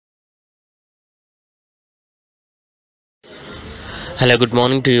Hello, good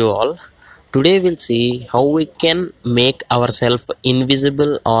morning to you all. Today we'll see how we can make ourselves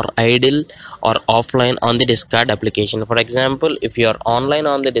invisible or idle or offline on the Discord application. For example, if you are online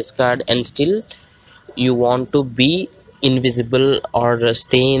on the Discord and still you want to be invisible or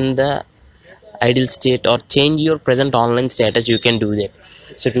stay in the idle state or change your present online status, you can do that.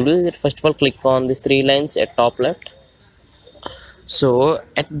 So to do that, first of all, click on these three lines at top left. So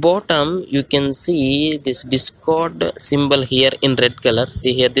at bottom you can see this Discord symbol here in red color.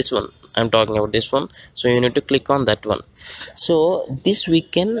 See here, this one I'm talking about, this one. So you need to click on that one. So this we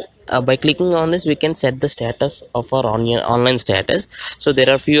can by clicking on this we can set the status of our online status. So there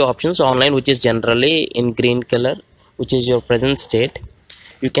are few options online, which is generally in green color, which is your present state.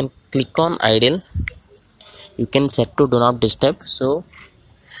 You can click on idle. You can set to do not disturb. So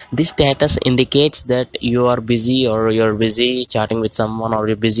this status indicates that you are busy, or you're busy chatting with someone, or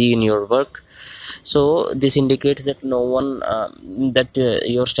you're busy in your work. So this indicates that no one that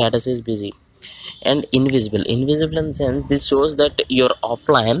your status is busy. And invisible in the sense, this shows that you're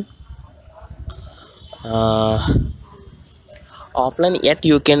offline, uh, yet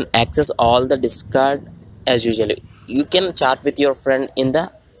you can access all the Discord as usually. You can chat with your friend in the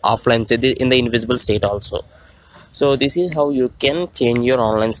offline, so in the invisible state also. So this is how you can change your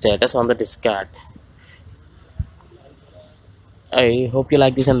online status on the Discord. I hope you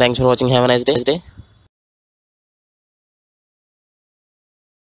like this, and thanks for watching. Have a nice day.